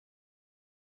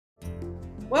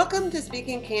Welcome to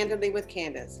Speaking Candidly with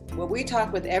Candace, where we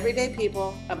talk with everyday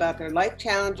people about their life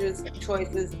challenges,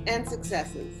 choices, and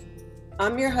successes.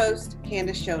 I'm your host,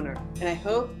 Candace Schoner, and I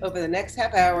hope over the next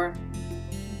half hour,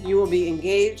 you will be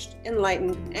engaged,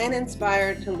 enlightened, and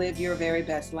inspired to live your very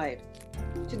best life.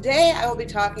 Today, I will be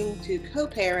talking to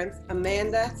co-parents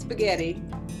Amanda Spaghetti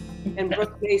and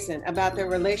Brooke Mason about their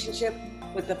relationship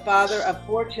with the father of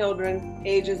 4 children,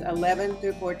 ages 11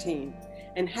 through 14,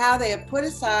 and how they have put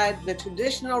aside the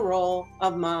traditional role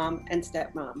of mom and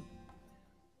stepmom.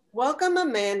 Welcome,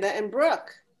 Amanda and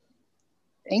Brooke.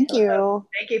 Thank you.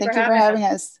 Thank you for having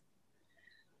us.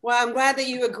 Well, I'm glad that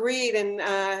you agreed, and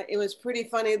it was pretty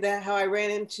funny that how I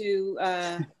ran into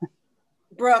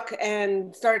Brooke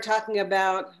and started talking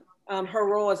about her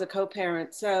role as a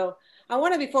co-parent. So I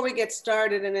want to, before we get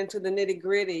started and into the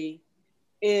nitty-gritty,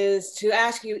 is to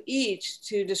ask you each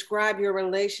to describe your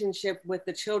relationship with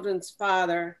the children's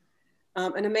father.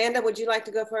 And Amanda, would you like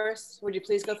to go first? Would you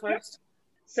please go first?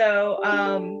 So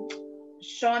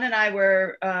Sean and I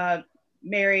were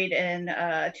married in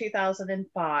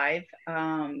 2005,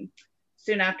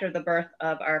 soon after the birth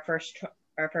of our first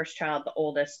child, the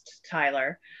oldest,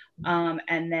 Tyler.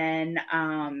 And then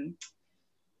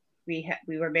we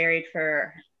were married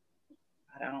for,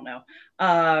 I don't know,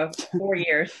 4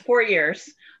 years,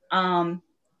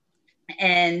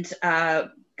 and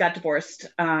got divorced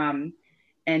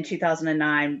in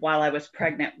 2009 while I was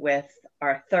pregnant with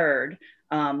our third,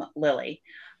 Lily.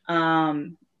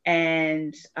 And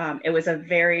it was a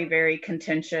very, very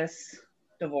contentious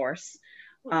divorce.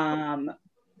 Total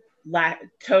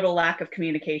lack of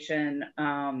communication.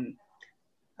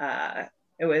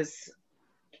 It was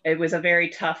a very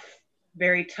tough,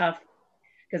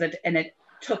 because it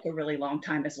took a really long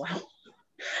time as well.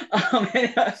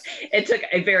 It took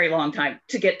a very long time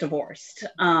to get divorced.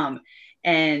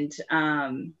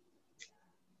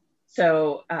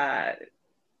 So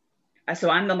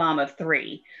I'm the mom of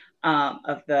 3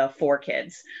 of the 4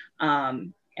 kids.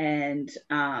 I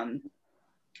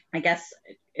guess,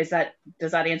 does that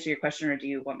answer your question, or do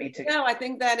you want me to? No, I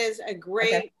think that is a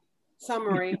great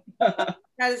summary.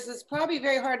 Because it's probably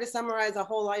very hard to summarize a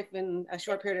whole life in a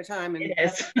short period of time. And it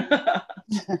is.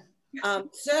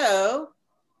 So,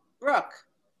 Brooke.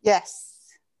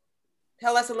 Yes.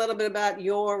 Tell us a little bit about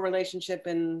your relationship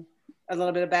and a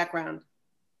little bit of background.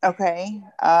 Okay.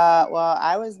 Well,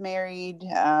 I was married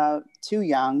too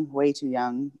young, way too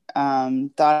young.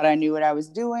 Thought I knew what I was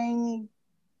doing,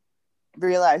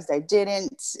 realized I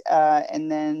didn't. And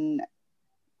then,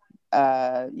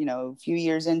 a few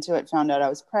years into it, found out I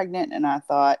was pregnant, and I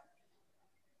thought,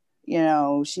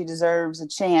 she deserves a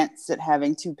chance at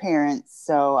having 2 parents.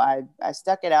 So I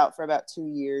stuck it out for about 2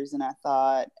 years, and I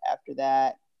thought after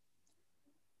that,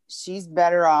 she's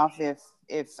better off if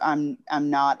I'm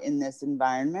not in this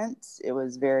environment. It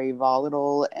was very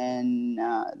volatile, and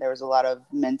there was a lot of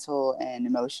mental and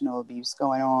emotional abuse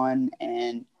going on.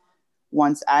 And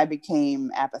once I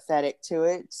became apathetic to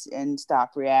it and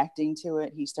stopped reacting to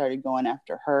it, he started going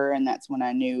after her. And that's when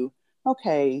I knew,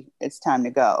 okay, it's time to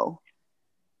go.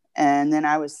 And then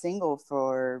I was single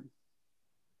for,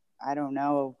 I don't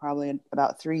know, probably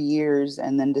about 3 years,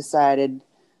 and then decided,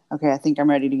 okay, I think I'm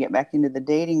ready to get back into the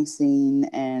dating scene.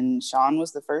 And Sean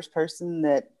was the first person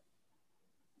that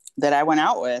I went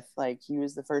out with. Like, he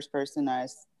was the first person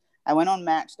I went on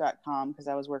Match.com because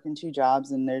I was working 2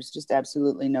 jobs, and there's just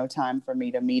absolutely no time for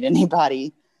me to meet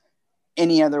anybody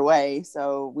any other way.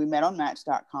 So we met on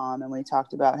Match.com, and we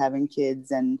talked about having kids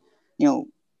and,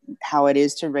 how it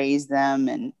is to raise them,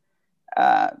 and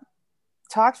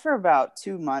talked for about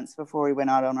 2 months before we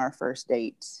went out on our first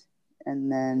date.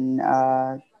 And then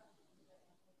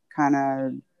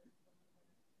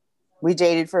we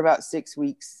dated for about 6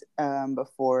 weeks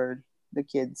before the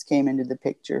kids came into the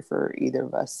picture for either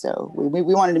of us. So we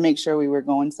wanted to make sure we were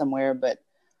going somewhere, but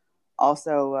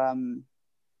also, I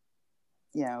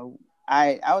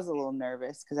was a little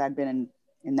nervous because I'd been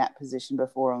in that position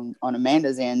before on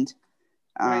Amanda's end.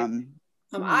 Right.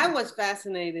 I was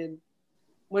fascinated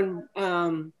when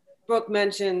Brooke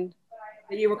mentioned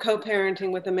that you were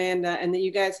co-parenting with Amanda and that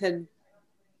you guys had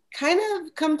kind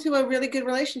of come to a really good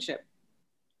relationship.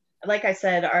 Like I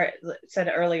said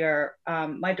earlier,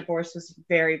 my divorce was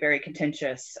very, very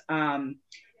contentious.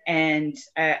 And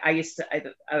I used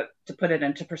to put it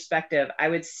into perspective, I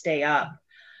would stay up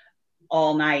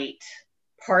all night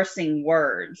parsing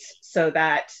words so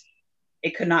that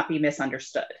it could not be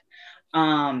misunderstood.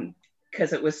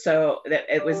 Because it was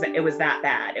that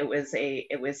bad.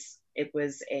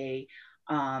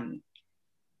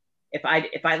 If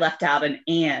I left out an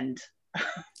and,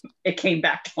 it came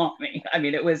back to haunt me. I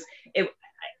mean,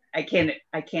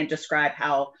 can't describe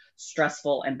how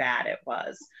stressful and bad it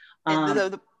was.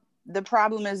 The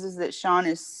problem is that Sean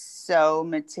is so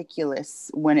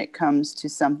meticulous when it comes to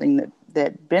something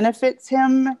that benefits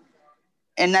him.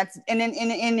 And that's in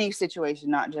any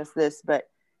situation, not just this, but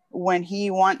when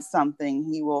he wants something,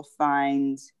 he will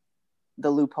find the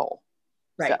loophole.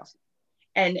 Right. So.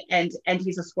 And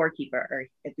he's a scorekeeper, or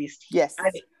at least yes.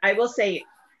 I will say,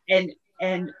 and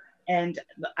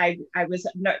I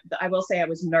will say I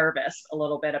was nervous a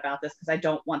little bit about this, because I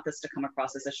don't want this to come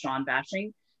across as a Sean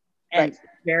bashing. And right. It's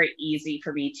very easy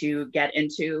for me to get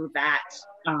into that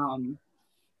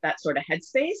sort of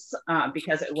headspace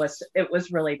because it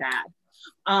was really bad.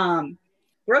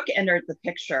 Brooke entered the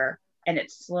picture, and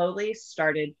it slowly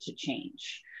started to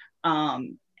change.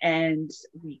 And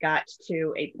we got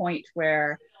to a point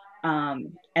where,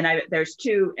 there's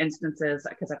two instances,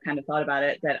 because I've kind of thought about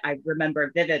it, that I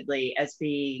remember vividly as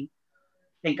being,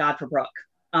 thank God for Brooke.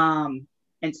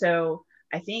 And so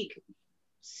I think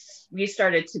we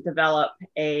started to develop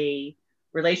a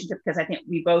relationship, because I think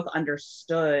we both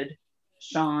understood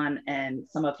Sean and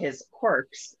some of his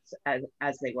quirks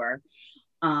as they were,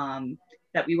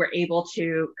 that we were able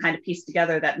to kind of piece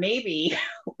together that maybe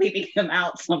leaving him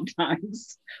out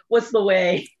sometimes was the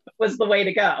way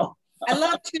to go. Can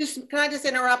I just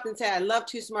interrupt and say, I love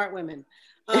two smart women.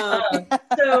 So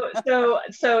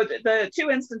the two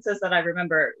instances that I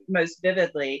remember most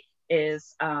vividly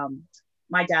is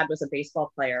my dad was a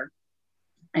baseball player,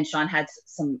 and Sean had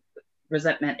some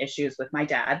resentment issues with my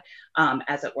dad,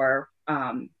 as it were,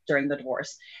 during the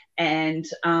divorce. And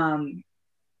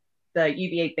the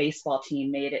UVA baseball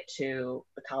team made it to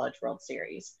the College World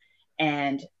Series.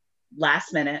 And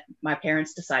last minute, my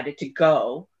parents decided to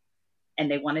go,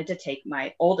 and they wanted to take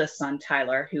my oldest son,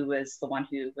 Tyler, who was the one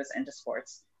who was into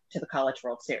sports, to the College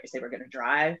World Series. They were going to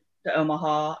drive to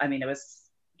Omaha. I mean, it was,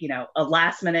 a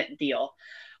last minute deal.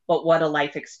 But what a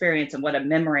life experience, and what a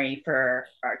memory for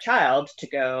our child to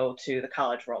go to the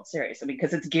College World Series. I mean,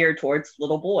 because it's geared towards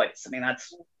little boys. I mean,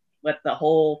 that's what the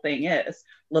whole thing is,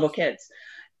 little kids.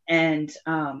 And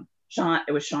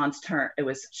it was Sean's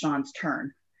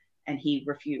turn, and he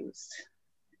refused.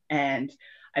 And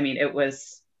I mean,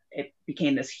 it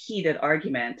became this heated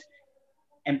argument,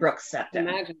 and Brooke stepped in.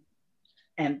 Imagine.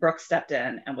 And Brooke stepped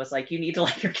in and was like, you need to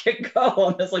let your kid go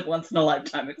on this like once in a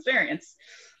lifetime experience.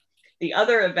 The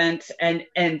other event,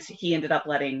 and he ended up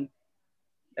letting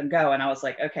them go. And I was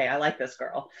like, okay, I like this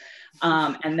girl.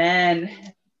 And then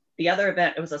the other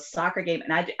event, it was a soccer game.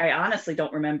 And I honestly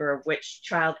don't remember which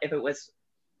child, if it was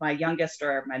my youngest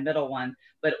or my middle one,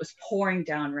 but it was pouring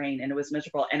down rain and it was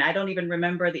miserable. And I don't even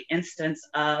remember the instance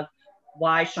of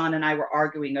why Sean and I were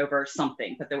arguing over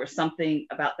something, but there was something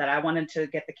about that I wanted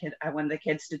the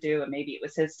kids to do, and maybe it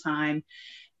was his time,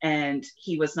 and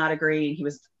he was not agreeing. He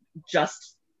was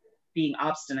just being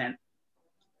obstinate.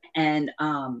 And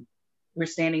we're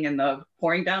standing in the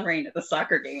pouring down rain at the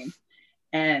soccer game,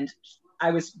 and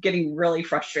I was getting really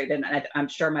frustrated, and I'm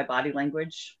sure my body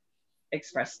language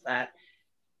expressed that.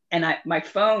 And my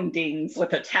phone dings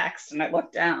with a text, and I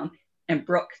looked down, and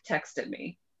Brooke texted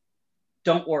me,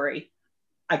 "Don't worry,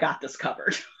 I got this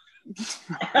covered."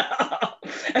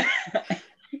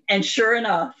 And sure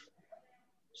enough,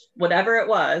 whatever it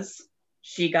was,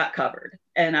 she got covered.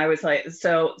 And I was like,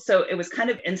 so it was kind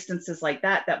of instances like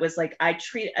that was like, I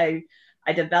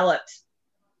developed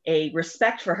a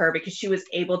respect for her, because she was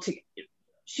able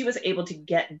to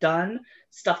get done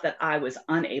stuff that I was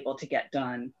unable to get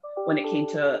done when it came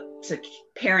to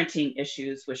parenting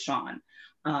issues with Sean.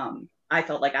 I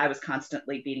felt like I was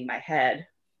constantly beating my head.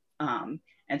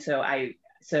 And so I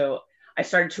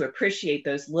started to appreciate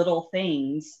those little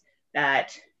things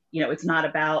that, it's not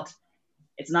about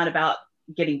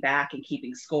getting back and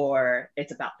keeping score.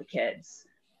 It's about the kids.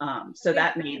 So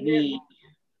that made me,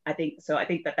 I think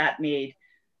that made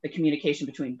the communication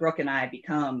between Brooke and I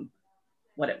become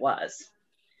what it was.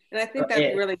 And I think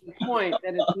that's really the point,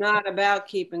 that it's not about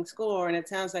keeping score. And it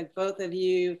sounds like both of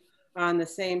you are on the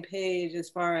same page as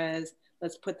far as,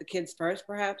 let's put the kids first,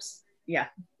 perhaps. Yeah.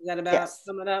 Is that about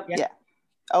sum it up? Yeah.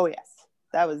 Oh, yes.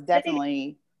 That was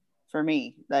definitely for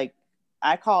me. Like,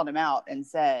 I called him out and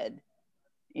said,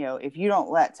 if you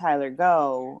don't let Tyler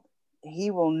go,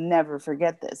 he will never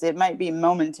forget this. It might be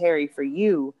momentary for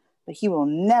you, but he will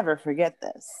never forget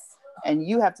this. And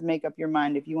you have to make up your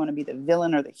mind if you want to be the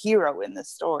villain or the hero in this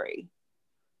story.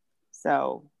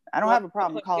 So I don't have a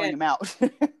problem calling him out.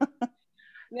 And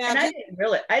I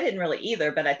didn't really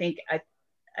either, but I think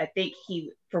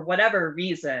he, for whatever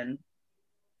reason,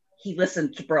 he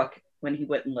listened to Brooke when he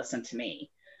wouldn't listen to me.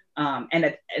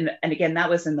 And again, that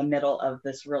was in the middle of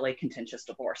this really contentious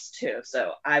divorce too.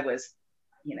 So I was,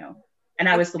 And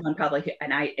I was the one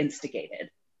and I instigated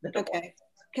the divorce. Okay.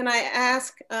 Can I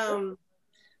ask,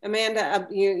 Amanda,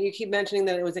 you keep mentioning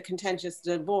that it was a contentious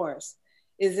divorce.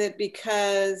 Is it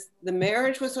because the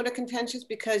marriage was sort of contentious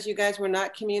because you guys were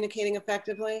not communicating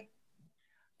effectively?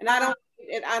 And I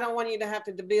don't want you to have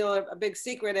to reveal a big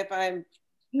secret if I'm.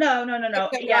 No.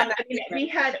 Yeah, I mean,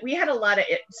 we had a lot of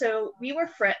it. So we were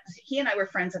friends. He and I were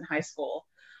friends in high school,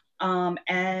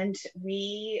 and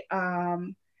we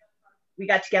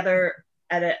got together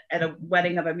at a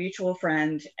wedding of a mutual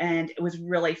friend, and it was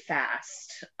really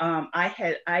fast.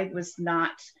 I was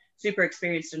not super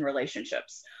experienced in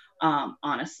relationships,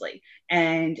 honestly,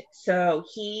 and so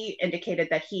he indicated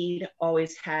that he'd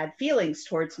always had feelings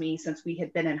towards me since we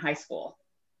had been in high school,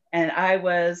 and I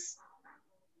was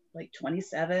like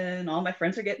 27. All my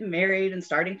friends are getting married and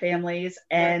starting families,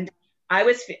 and I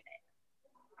was,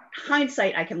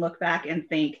 hindsight, I can look back and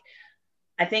think,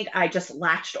 I think I just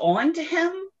latched on to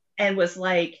him and was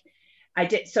like, I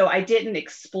didn't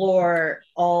explore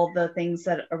all the things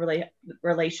that a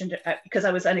relationship, because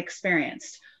I was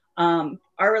unexperienced. Our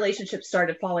relationship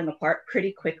started falling apart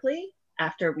pretty quickly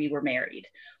after we were married.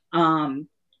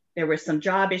 There were some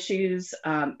job issues.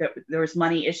 There was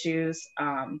money issues.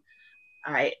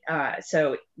 I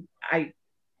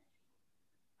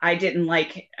didn't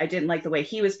like the way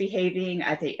he was behaving.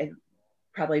 I think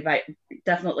probably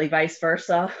definitely vice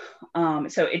versa.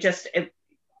 So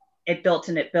it built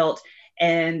and it built.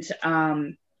 And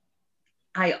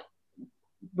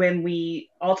when we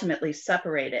ultimately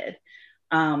separated,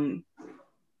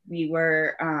 we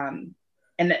were,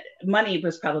 and money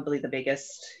was probably the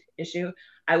biggest issue.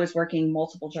 I was working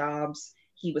multiple jobs.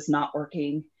 He was not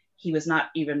working. He was not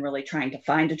even really trying to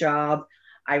find a job.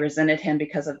 I resented him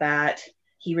because of that.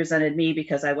 He resented me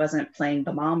because I wasn't playing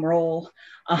the mom role,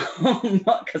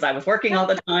 because I was working all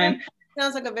the time.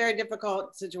 Sounds like a very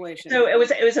difficult situation. So it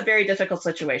was a very difficult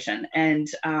situation. And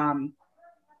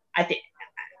I think,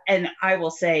 and I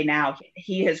will say now,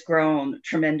 he has grown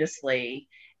tremendously,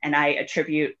 and I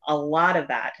attribute a lot of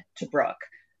that to Brooke.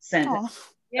 Thank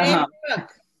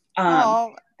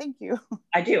you.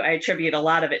 I do. I attribute a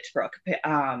lot of it to Brooke,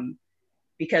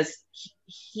 because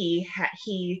he's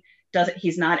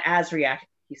not as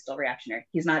he's still reactionary.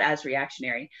 He's not as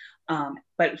reactionary,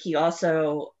 but he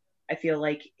also, I feel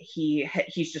like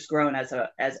he's just grown as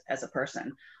a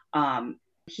person.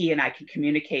 He and I can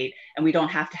communicate, and we don't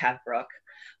have to have Brooke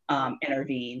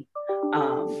intervene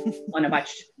on a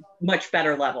much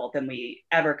better level than we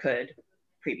ever could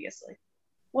previously.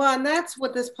 Well, and that's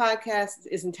what this podcast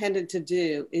is intended to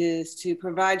do, is to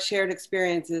provide shared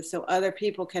experiences so other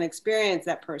people can experience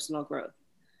that personal growth.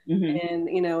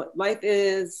 Mm-hmm. And, life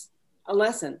is a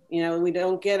lesson. We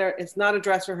don't it's not a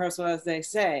dress rehearsal, as they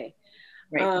say.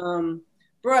 Right.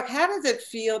 Brooke, how does it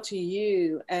feel to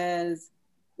you as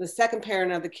the second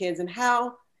parent of the kids, and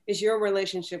how is your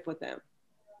relationship with them?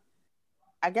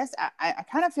 I guess I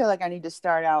kind of feel like I need to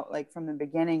start out like from the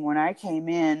beginning. When I came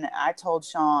in, I told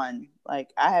Sean,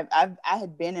 like I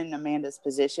had been in Amanda's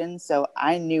position, so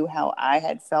I knew how I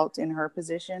had felt in her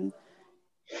position,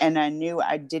 and I knew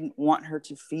I didn't want her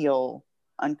to feel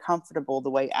uncomfortable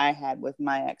the way I had with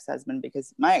my ex-husband,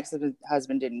 because my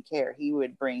ex-husband didn't care. He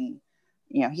would bring,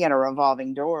 he had a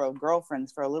revolving door of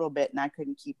girlfriends for a little bit, and I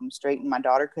couldn't keep them straight, and my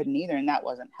daughter couldn't either, and that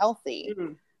wasn't healthy.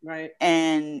 Mm-hmm. Right.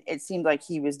 And it seemed like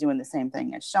he was doing the same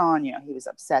thing as Sean. He was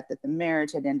upset that the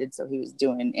marriage had ended, so he was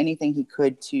doing anything he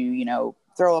could to,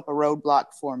 throw up a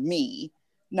roadblock for me,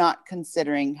 not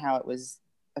considering how it was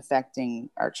affecting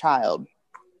our child.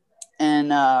 And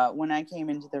when I came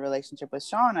into the relationship with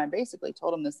Sean, I basically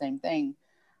told him the same thing.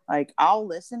 Like, I'll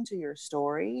listen to your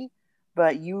story,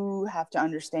 but you have to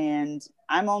understand,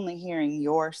 I'm only hearing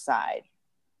your side,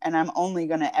 and I'm only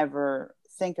going to ever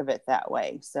think of it that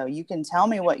way. So you can tell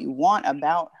me what you want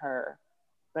about her,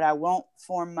 but I won't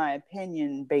form my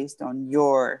opinion based on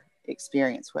your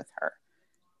experience with her.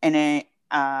 And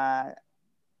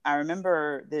I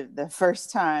remember the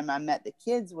first time I met the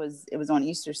kids was on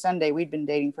Easter Sunday. We'd been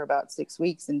dating for about 6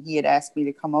 weeks, and he had asked me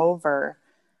to come over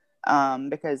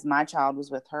because my child was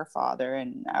with her father,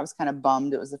 and I was kind of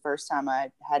bummed. It was the first time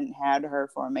I hadn't had her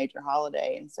for a major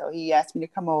holiday. And so he asked me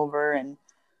to come over and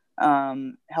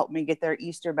help me get their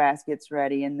Easter baskets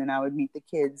ready. And then I would meet the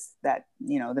kids the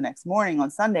next morning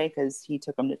on Sunday, because he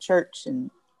took them to church,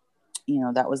 and,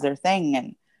 that was their thing.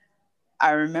 And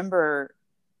I remember,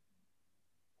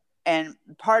 and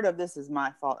part of this is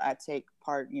my fault. I take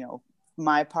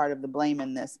my part of the blame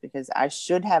in this, because I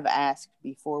should have asked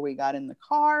before we got in the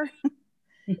car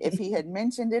if he had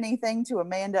mentioned anything to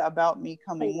Amanda about me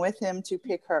coming with him to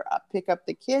pick up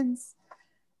the kids.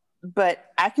 But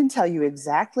I can tell you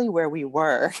exactly where we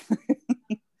were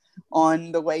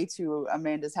on the way to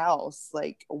Amanda's house.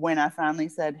 Like when I finally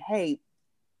said, hey,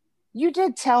 you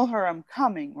did tell her I'm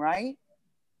coming, right?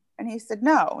 And he said,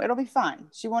 no, it'll be fine.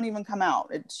 She won't even come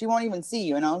out. She won't even see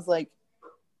you. And I was like,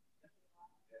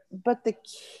 but the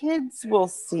kids will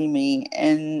see me.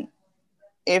 And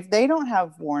if they don't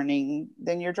have warning,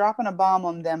 then you're dropping a bomb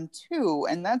on them too.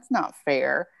 And that's not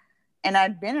fair. And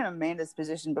I'd been in Amanda's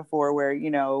position before where,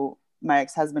 you know, my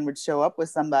ex-husband would show up with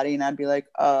somebody and I'd be like,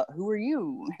 who are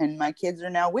you? And my kids are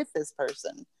now with this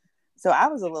person. So I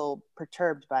was a little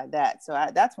perturbed by that. So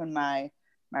that's when my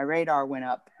radar went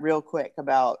up real quick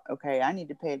about, okay, I need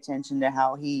to pay attention to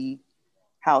how he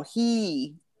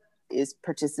is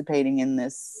participating in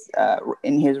this,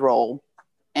 in his role.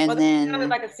 And well, then it sounded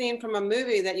like a scene from a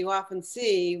movie that you often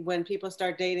see when people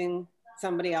start dating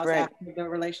somebody else right. after the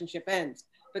relationship ends.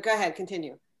 But go ahead,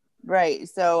 continue. Right.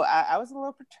 So I was a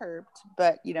little perturbed,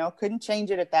 but, you know, couldn't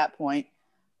change it at that point.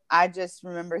 I just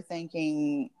remember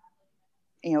thinking,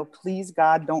 you know, please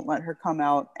God, don't let her come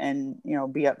out and, you know,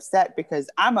 be upset, because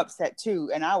I'm upset too.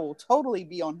 And I will totally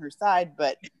be on her side,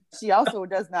 but she also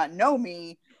does not know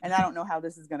me and I don't know how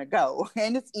this is going to go.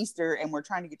 And it's Easter and we're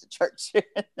trying to get to church.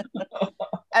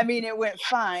 I mean, it went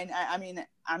fine. I mean,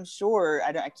 I'm sure,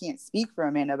 I can't speak for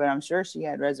Amanda, but I'm sure she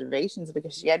had reservations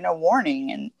because she had no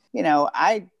warning. And, you know,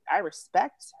 I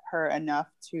respect her enough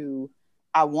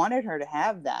I wanted her to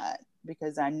have that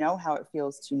because I know how it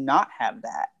feels to not have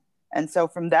that. And so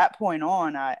from that point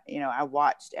on, I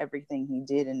watched everything he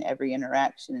did in every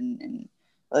interaction and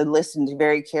I listened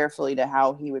very carefully to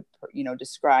how he would, you know,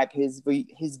 describe his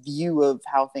view of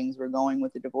how things were going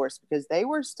with the divorce, because they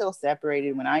were still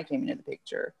separated when I came into the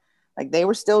picture. Like they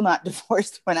were still not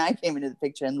divorced when I came into the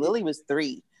picture, and Lily was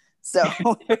 3. So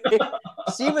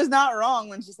she was not wrong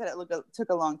when she said it took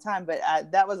a long time. But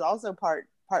that was also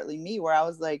partly me, where I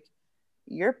was like,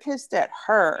 you're pissed at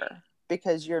her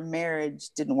because your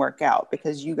marriage didn't work out,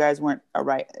 because you guys weren't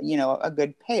a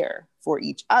good pair for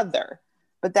each other.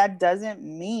 But that doesn't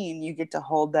mean you get to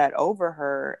hold that over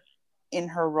her in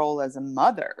her role as a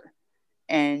mother.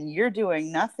 And you're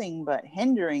doing nothing but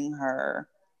hindering her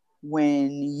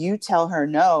when you tell her,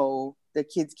 no, the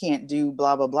kids can't do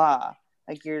blah, blah, blah.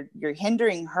 Like you're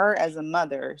hindering her as a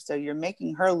mother. So you're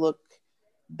making her look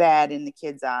bad in the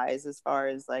kids' eyes, as far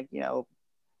as like, you know,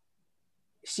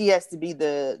 she has to be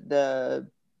the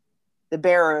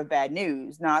bearer of bad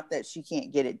news. Not that she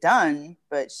can't get it done,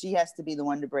 but she has to be the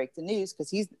one to break the news because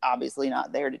he's obviously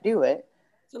not there to do it.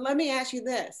 So let me ask you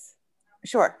this.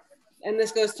 Sure. And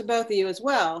this goes to both of you as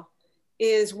well,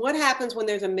 is what happens when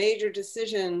there's a major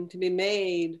decision to be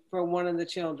made for one of the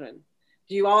children?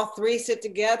 Do you all 3 sit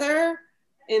together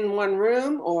in one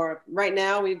room, or right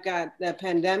now we've got the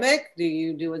pandemic, do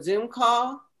you do a Zoom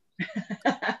call?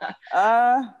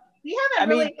 We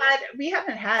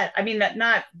haven't had, I mean,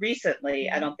 not recently.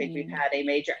 I don't think we've had a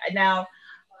major. Now,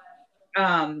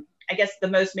 I guess the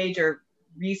most major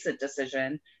recent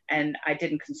decision, and I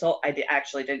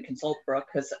actually didn't consult Brooke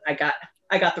because I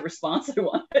got the response I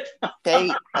wanted.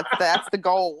 Okay, that's the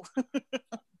goal.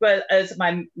 But as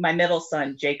my middle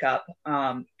son, Jacob,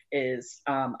 is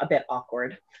a bit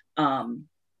awkward.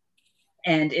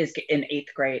 And is in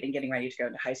 8th grade and getting ready to go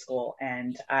into high school.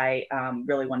 And I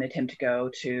really wanted him to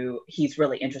go he's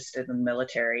really interested in the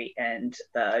military, and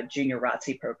the junior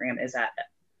ROTC program is at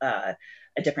a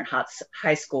different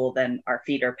high school than our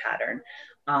feeder pattern.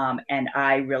 And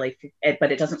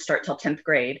but it doesn't start till 10th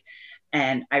grade.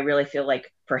 And I really feel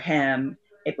like for him,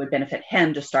 it would benefit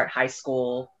him to start high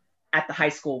school at the high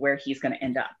school where he's going to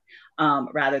end up,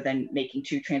 rather than making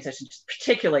 2 transitions,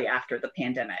 particularly after the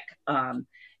pandemic.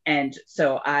 And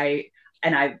so I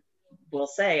will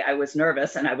say I was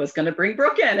nervous and I was going to bring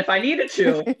Brooke in if I needed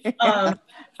to.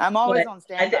 I'm always on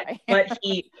standby.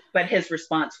 But his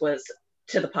response was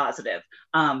to the positive,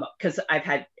 because I've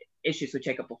had issues with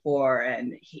Jacob before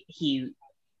and he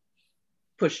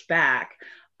pushed back.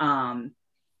 And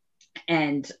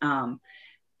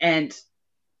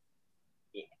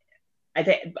I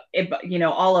think,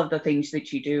 all of the things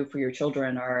that you do for your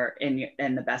children are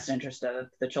in the best interest of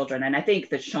the children. And I think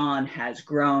that Sean has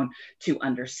grown to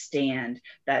understand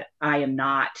that I am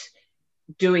not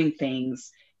doing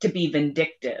things to be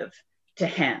vindictive to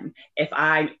him. If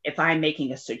I'm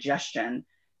making a suggestion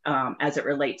as it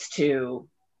relates to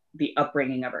the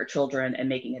upbringing of our children and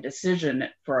making a decision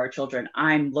for our children,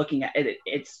 I'm looking at it,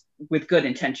 it's with good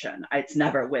intention. It's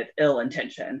never with ill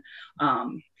intention.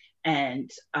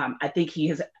 I think he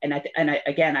has, and I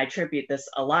attribute this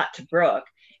a lot to Brooke,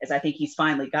 is I think he's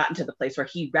finally gotten to the place where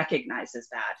he recognizes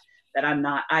that I'm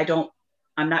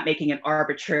not making an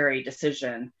arbitrary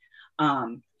decision.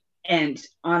 And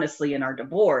honestly, in our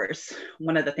divorce,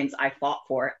 one of the things I fought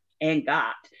for and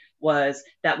got was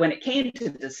that when it came to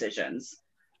decisions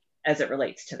as it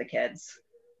relates to the kids,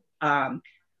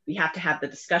 we have to have the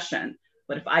discussion.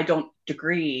 But if I don't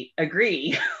agree,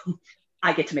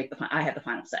 I get to make I have the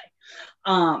final say.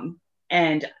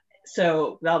 And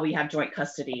so while we have joint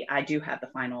custody, I do have the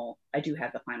final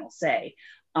say.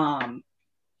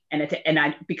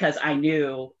 Because I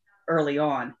knew early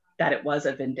on that it was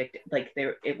a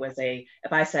vindictive,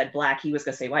 if I said black, he was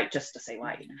going to say white just to say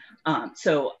white.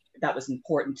 So that was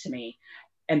important to me.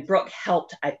 And Brooke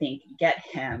helped, I think, get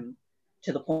him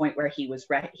to the point where he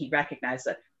recognized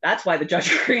that that's why the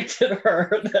judge granted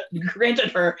her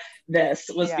this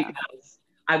was because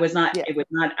I was not, it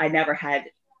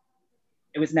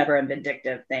was never a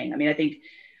vindictive thing. I mean, I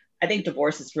think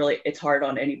divorce is really, it's hard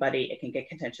on anybody. It can get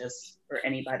contentious for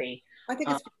anybody. I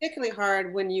think it's particularly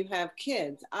hard when you have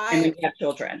kids. And when you have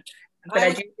children. But I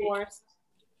was divorced,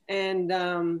 and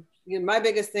my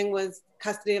biggest thing was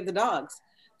custody of the dogs.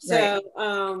 So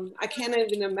right. I can't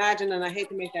even imagine, and I hate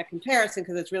to make that comparison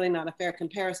because it's really not a fair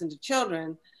comparison to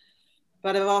children,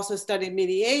 but I've also studied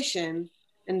mediation.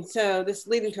 And so this is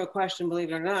leading to a question,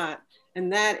 believe it or not,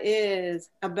 and that is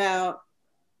about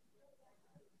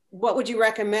what would you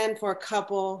recommend for a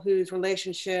couple whose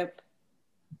relationship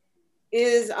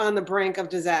is on the brink of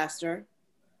disaster,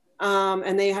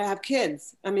 and they have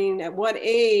kids? I mean, at what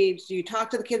age do you talk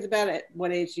to the kids about it? At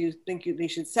what age do you think they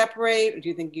should separate? Or do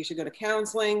you think you should go to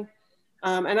counseling?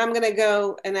 And I'm going to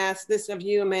go and ask this of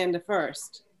you, Amanda,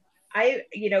 first. We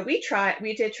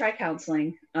did try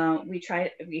counseling. We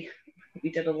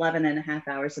did 11 and a half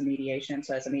hours of mediation.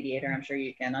 So as a mediator, I'm sure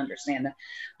you can understand that.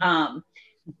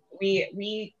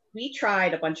 We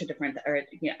tried a bunch of different, I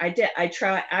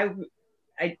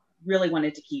really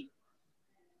wanted to keep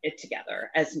it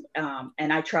together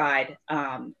and I tried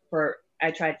for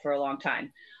a long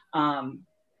time.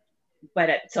 But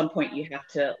at some point you have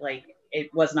to,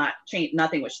 it was not change.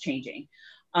 Nothing was changing.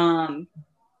 But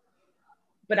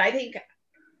I think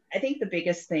the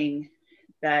biggest thing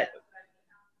that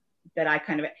I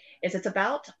kind of is, it's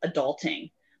about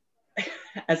adulting,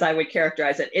 as I would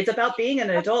characterize it. It's about being an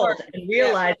adult and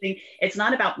realizing it's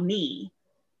not about me.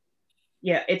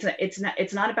 Yeah,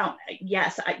 it's not about,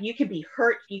 yes, you can be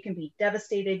hurt, you can be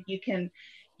devastated, you can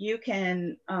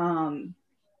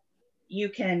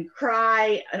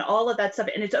cry and all of that stuff,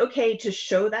 and it's okay to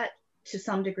show that to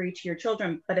some degree to your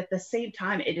children, but at the same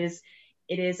time it is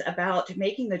about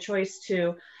making the choice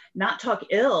to not talk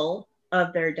ill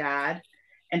of their dad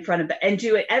in front of them and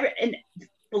do it and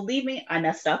believe me, I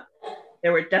messed up.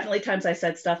 There were definitely times I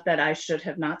said stuff that I should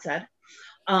have not said.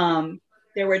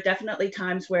 There were definitely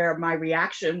times where my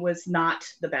reaction was not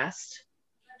the best,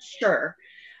 sure.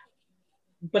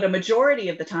 But a majority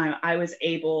of the time I was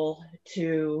able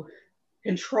to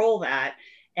control that.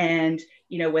 And,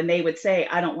 when they would say,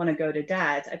 I don't want to go to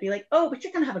dad's, I'd be like, oh, but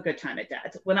you're going to have a good time at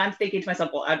dad's. When I'm thinking to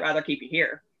myself, well, I'd rather keep you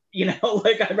here,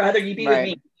 I'd rather you be with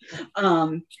me.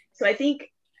 So I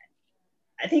think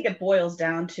it boils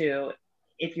down to,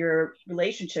 if your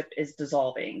relationship is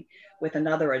dissolving with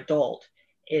another adult,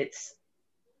 it's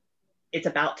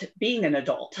about being an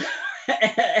adult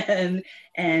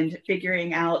and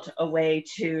figuring out a way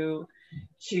to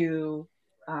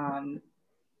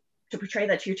portray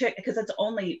that to your child, because it's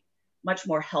only much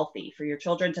more healthy for your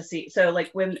children to see. So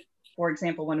when, for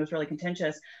example, when it was really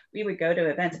contentious, we would go to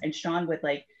events and Sean would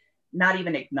not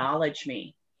even acknowledge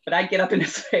me, but I'd get up in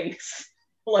his face.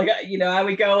 I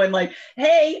would go and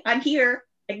hey, I'm here.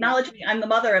 Acknowledge me. I'm the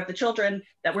mother of the children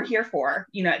that we're here for,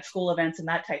 at school events and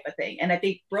that type of thing. And I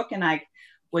think Brooke and I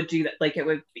would do that.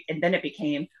 And then it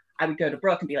became, I would go to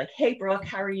Brooke and be like, hey, Brooke,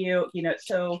 how are you?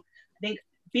 So I think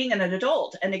being an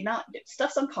adult and acknowledge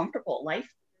stuff's uncomfortable.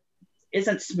 Life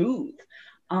isn't smooth.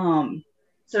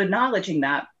 So acknowledging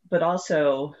that, but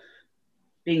also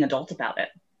being adult about it.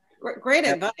 Great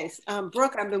advice.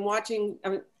 Brooke, I've been watching,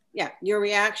 your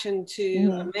reaction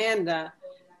to Amanda,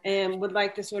 and would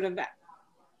like to sort of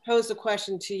pose a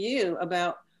question to you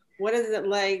about what is it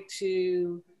like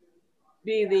to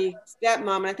be the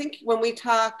stepmom. And I think when we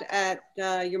talked at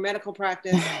your medical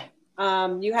practice,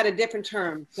 you had a different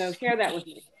term. So share that with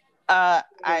me. I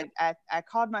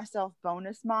called myself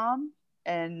bonus mom,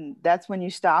 and that's when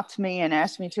you stopped me and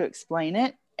asked me to explain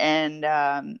it. And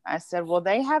I said, well,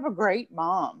 they have a great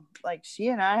mom. She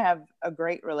and I have a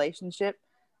great relationship.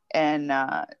 And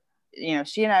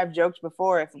she and I have joked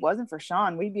before, if it wasn't for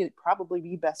Sean, we'd probably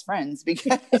be best friends,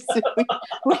 because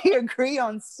we agree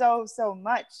on so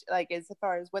much, as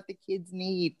far as what the kids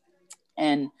need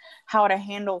and how to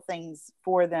handle things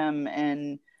for them.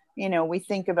 And, we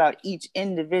think about each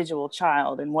individual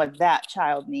child and what that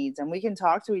child needs. And we can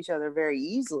talk to each other very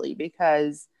easily,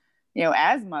 because,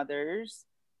 as mothers,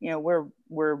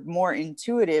 we're more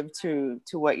intuitive to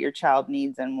what your child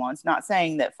needs and wants. Not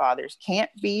saying that fathers can't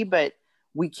be, but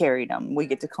we carried them. We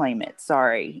get to claim it.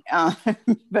 Sorry.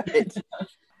 But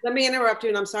let me interrupt you,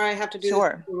 and I'm sorry I have to do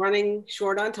sure. this. We're running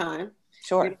short on time.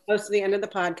 Sure. We're close to the end of the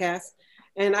podcast.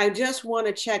 And I just want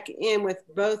to check in with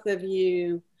both of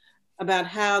you about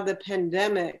how the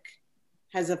pandemic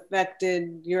has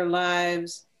affected your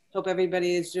lives. Hope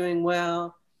everybody is doing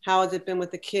well. How has it been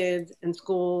with the kids and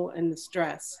school and the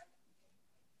stress?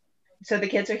 So the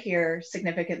kids are here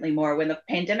significantly more. When the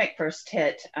pandemic first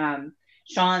hit,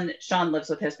 Sean lives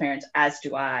with his parents, as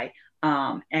do I.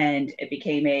 And it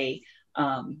became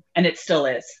and it still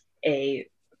is, a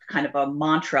kind of a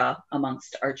mantra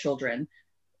amongst our children.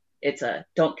 It's a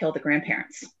don't kill the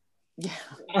grandparents. Yeah.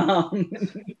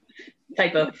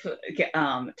 Type of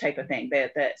thing.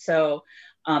 So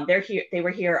they're here. They were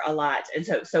here a lot, and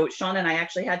so Sean and I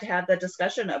actually had to have the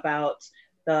discussion about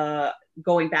the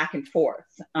going back and forth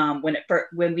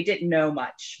when we didn't know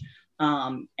much,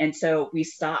 and so we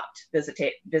stopped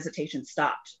visitation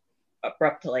stopped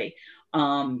abruptly,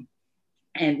 and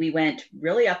we went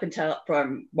really up until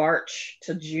from March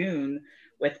to June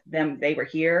with them. They were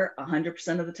here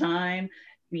 100% of the time.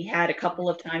 We had a couple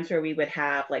of times where we would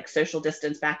have like social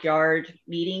distance backyard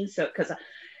meetings. So, because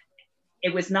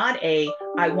it was not I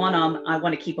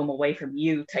want to keep them away from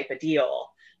you type of deal.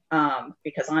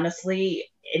 Because honestly,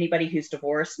 anybody who's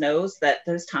divorced knows that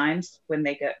those times when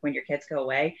your kids go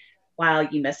away, while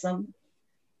you miss them,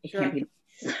 it Sure. can't be.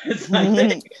 It's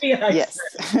like, yes.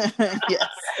 Yes.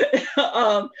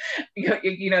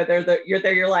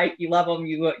 They're your life. You love them.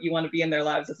 You want to be in their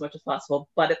lives as much as possible.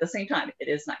 But at the same time, it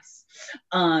is nice.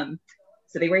 So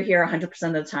they were here 100%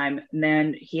 of the time. And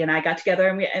then he and I got together,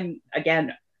 and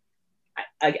again,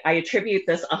 I attribute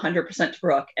this 100% to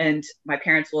Brooke, and my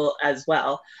parents will as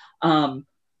well.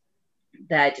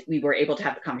 That we were able to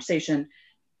have the conversation.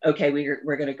 Okay,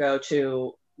 we're going to go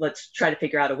to. Let's try to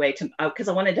figure out a way to, because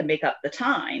I wanted to make up the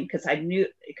time, because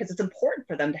it's important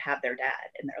for them to have their dad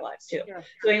in their lives too. Yeah.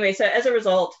 So anyway, so as a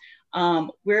result,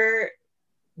 we're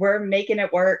making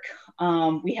it work.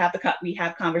 We have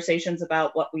conversations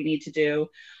about what we need to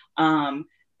do.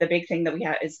 The big thing that we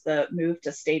have is the move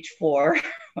to stage 4.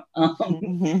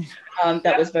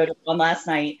 That was voted on last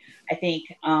night, I think.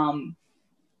 And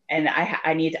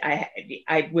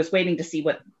I was waiting to see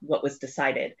what was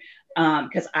decided,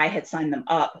 because I had signed them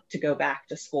up to go back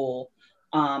to school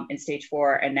in stage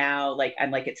 4, and now it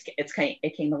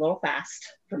came a little fast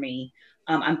for me.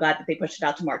 I'm glad that they pushed it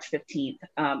out to March 15th,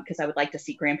 because I would like to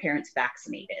see grandparents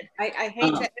vaccinated. I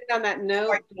hate to end on that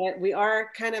note, but we are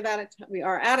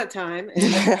out of time.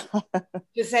 And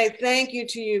to say thank you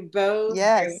to you both.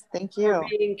 Yes, thank you for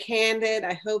being candid.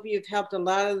 I hope you've helped a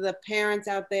lot of the parents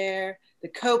out there, the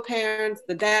co-parents,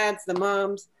 the dads, the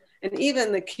moms, and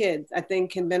even the kids, I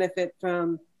think, can benefit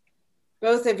from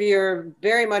both of you. Are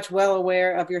very much well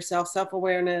aware of your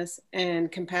self-awareness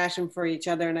and compassion for each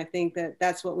other. And I think that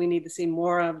that's what we need to see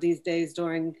more of these days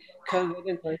during COVID,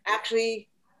 and actually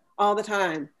all the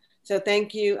time. So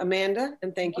thank you, Amanda,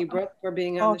 and thank you, Brooke, for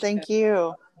being on the show. Thank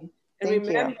you. And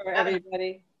remember,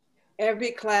 everybody, every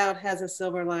cloud has a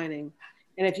silver lining.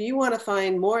 And if you want to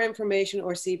find more information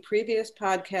or see previous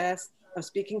podcasts of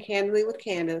Speaking Candidly with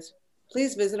Candace,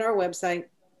 please visit our website,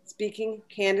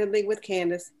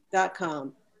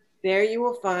 speakingcandidlywithcandace.com. There you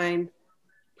will find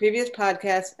previous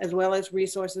podcasts as well as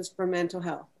resources for mental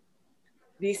health.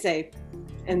 Be safe,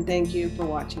 and thank you for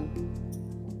watching.